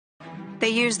They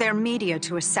use their media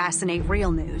to assassinate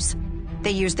real news.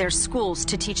 They use their schools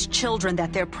to teach children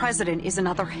that their president is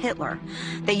another Hitler.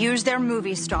 They use their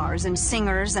movie stars and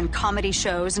singers and comedy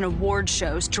shows and award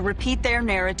shows to repeat their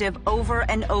narrative over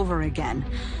and over again.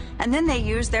 And then they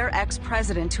use their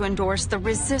ex-president to endorse the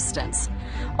resistance,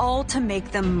 all to make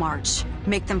them march,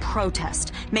 make them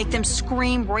protest, make them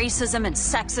scream racism and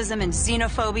sexism and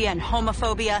xenophobia and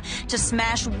homophobia, to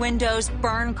smash windows,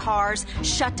 burn cars,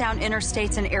 shut down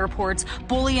interstates and airports,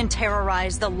 bully and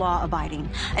terrorize the law-abiding,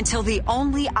 until the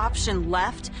only option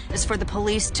left is for the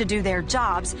police to do their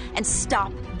jobs and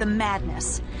stop the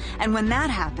madness. And when that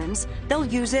happens, they'll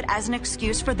use it as an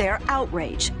excuse for their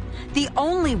outrage. The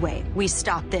only way we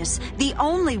stop this, the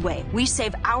only way we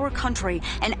save our country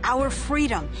and our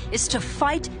freedom, is to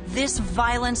fight this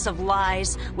violence of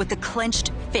lies with the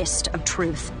clenched fist of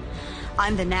truth.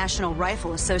 I'm the National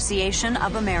Rifle Association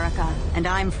of America, and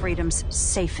I'm freedom's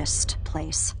safest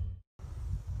place.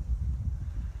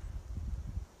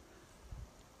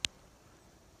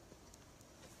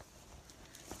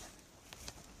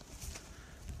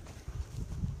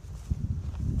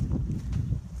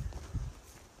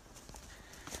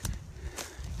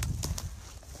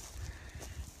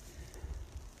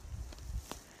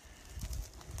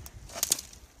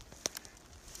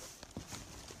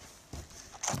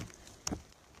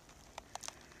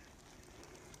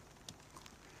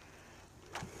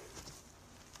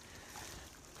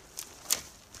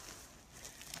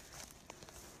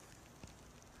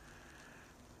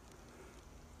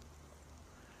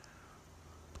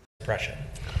 Suppression.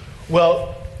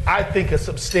 Well, I think a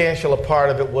substantial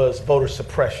part of it was voter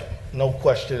suppression. No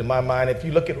question in my mind. If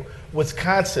you look at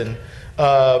Wisconsin,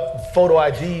 photo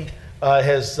ID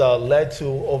has led to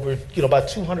over, about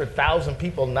 200,000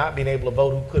 people not being able to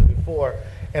vote who could before,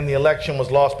 and the election was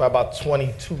lost by about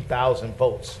 22,000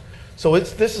 votes. So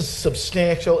this is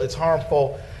substantial. It's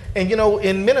harmful. And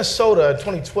in Minnesota in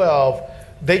 2012,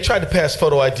 they tried to pass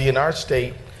photo ID in our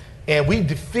state, and we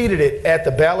defeated it at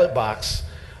the ballot box.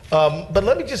 But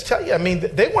let me just tell you,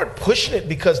 they weren't pushing it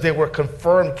because there were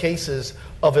confirmed cases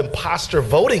of imposter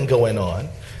voting going on.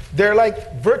 There are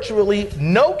like virtually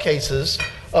no cases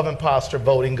of imposter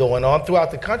voting going on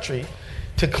throughout the country.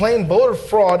 To claim voter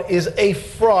fraud is a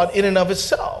fraud in and of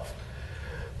itself.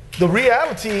 The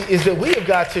reality is that we have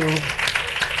got to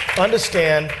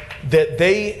understand that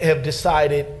they have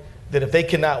decided that if they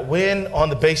cannot win on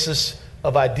the basis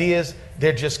of ideas,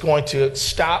 they're just going to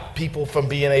stop people from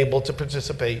being able to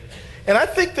participate. And I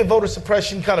think that voter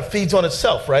suppression kind of feeds on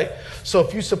itself, right? So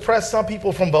if you suppress some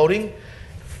people from voting,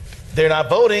 they're not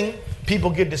voting,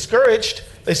 people get discouraged.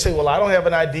 They say, well, I don't have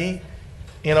an ID.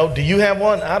 Do you have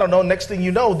one? I don't know. Next thing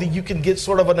you know, you can get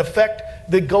sort of an effect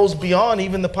that goes beyond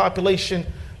even the population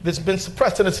that's been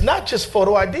suppressed. And it's not just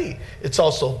photo ID. It's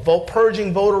also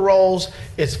purging voter rolls.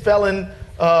 It's felon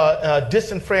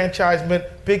disenfranchisement.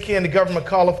 Big hand to Governor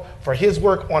McAuliffe for his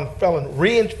work on felon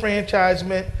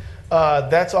re-enfranchisement.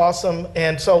 That's awesome.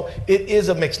 And so it is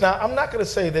a mix. Now, I'm not going to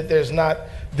say that there's not,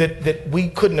 that we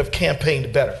couldn't have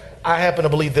campaigned better. I happen to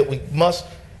believe that we must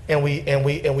and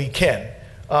we can.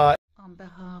 On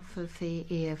behalf of the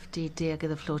EFDD, I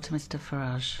give the floor to Mr.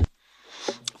 Farage.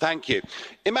 Thank you.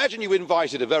 Imagine you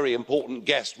invited a very important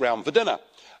guest round for dinner,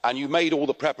 and you made all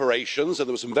the preparations, and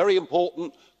there were some very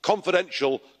important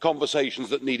confidential conversations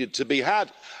that needed to be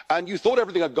had, and you thought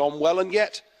everything had gone well, and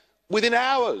yet within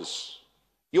hours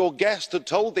your guest had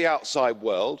told the outside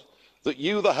world that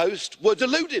you, the host, were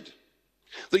deluded,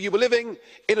 that you were living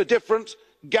in a different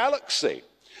galaxy.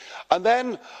 And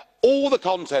then all the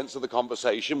contents of the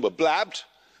conversation were blabbed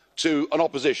to an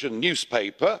opposition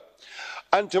newspaper,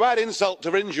 and to add insult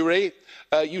to injury,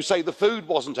 you say the food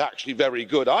wasn't actually very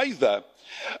good either.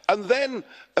 And then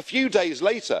a few days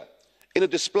later, in a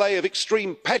display of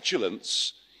extreme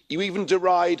petulance, you even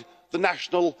deride the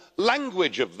national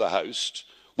language of the host,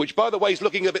 which, by the way, is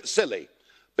looking a bit silly,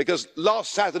 because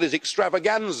last Saturday's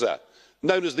extravaganza,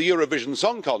 known as the Eurovision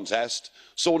Song Contest,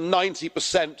 saw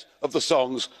 90% of the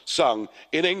songs sung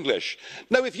in English.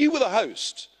 Now, if you were the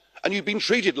host and you'd been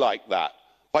treated like that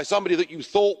by somebody that you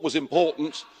thought was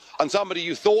important and somebody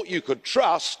you thought you could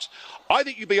trust, I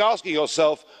think you'd be asking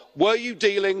yourself, were you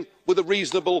dealing with a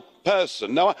reasonable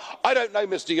person? Now, I don't know,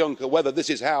 Mr. Juncker, whether this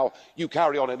is how you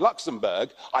carry on in Luxembourg.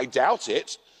 I doubt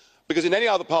it, because in any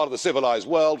other part of the civilised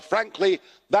world, frankly,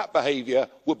 that behaviour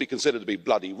would be considered to be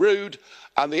bloody rude,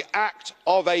 and the act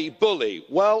of a bully.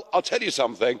 Well, I'll tell you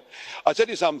something.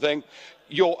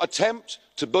 Your attempt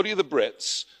to bully the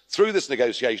Brits through this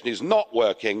negotiation is not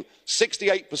working.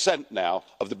 68% now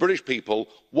of the British people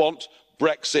want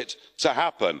Brexit to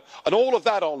happen. And all of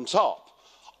that on top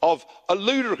of a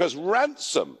ludicrous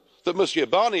ransom that Monsieur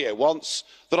Barnier wants,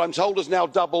 that I'm told has now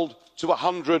doubled to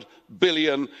 €100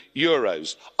 billion.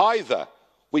 Either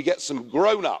we get some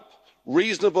grown-up,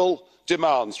 reasonable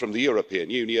demands from the European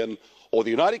Union, or the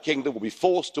United Kingdom will be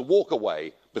forced to walk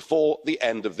away before the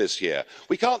end of this year.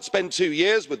 We can't spend 2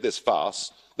 years with this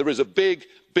farce. There is a big,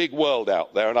 big world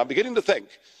out there, and I'm beginning to think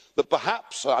that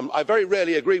perhaps, I very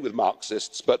rarely agree with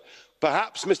Marxists, but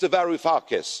perhaps Mr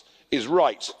Varoufakis is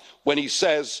right when he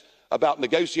says about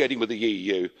negotiating with the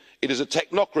EU, it is a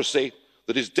technocracy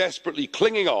that is desperately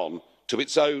clinging on to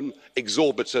its own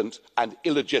exorbitant and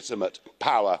illegitimate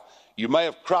power. You may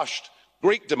have crushed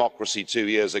Greek democracy 2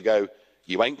 years ago.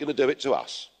 You ain't going to do it to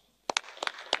us.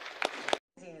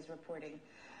 Is reporting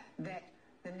that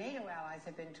the NATO allies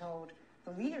have been told,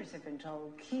 the leaders have been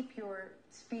told, keep your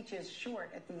speeches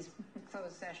short at these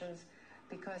closed sessions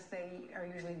because they are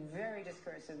usually very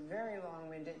discursive, very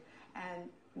long-winded, and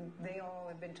they all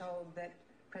have been told that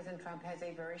President Trump has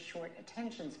a very short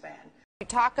attention span. We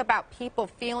talk about people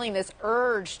feeling this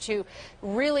urge to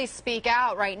really speak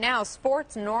out right now.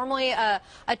 Sports normally a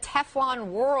Teflon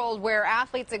world where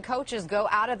athletes and coaches go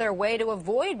out of their way to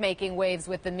avoid making waves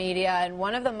with the media. And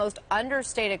one of the most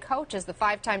understated coaches, the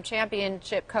five-time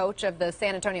championship coach of the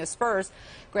San Antonio Spurs,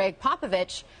 Greg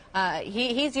Popovich,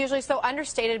 he's usually so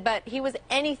understated, but he was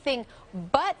anything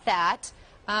but that.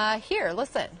 Here,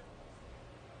 listen.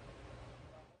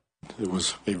 It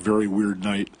was a very weird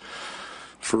night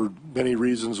for many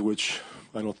reasons which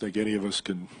I don't think any of us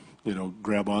can,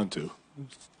 grab onto.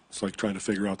 It's like trying to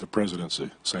figure out the presidency,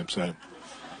 same. To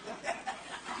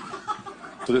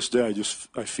this day,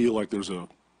 I feel like there's a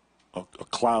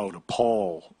cloud, a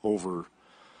pall over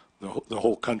the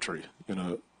whole country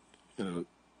in a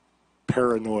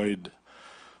paranoid,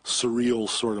 surreal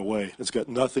sort of way. It's got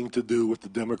nothing to do with the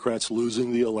Democrats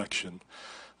losing the election.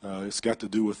 It's got to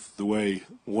do with the way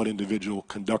one individual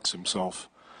conducts himself.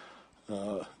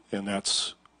 And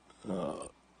that's,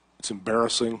 it's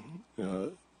embarrassing,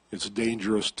 it's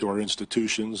dangerous to our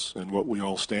institutions and what we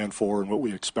all stand for and what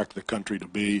we expect the country to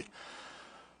be.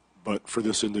 But for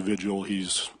this individual,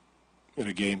 he's in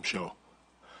a game show.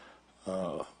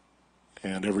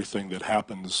 And everything that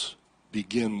happens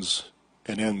begins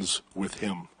and ends with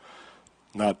him,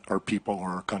 not our people or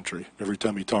our country. Every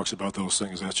time he talks about those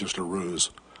things, that's just a ruse.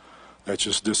 That's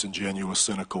just disingenuous,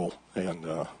 cynical,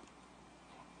 and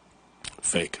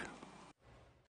fake.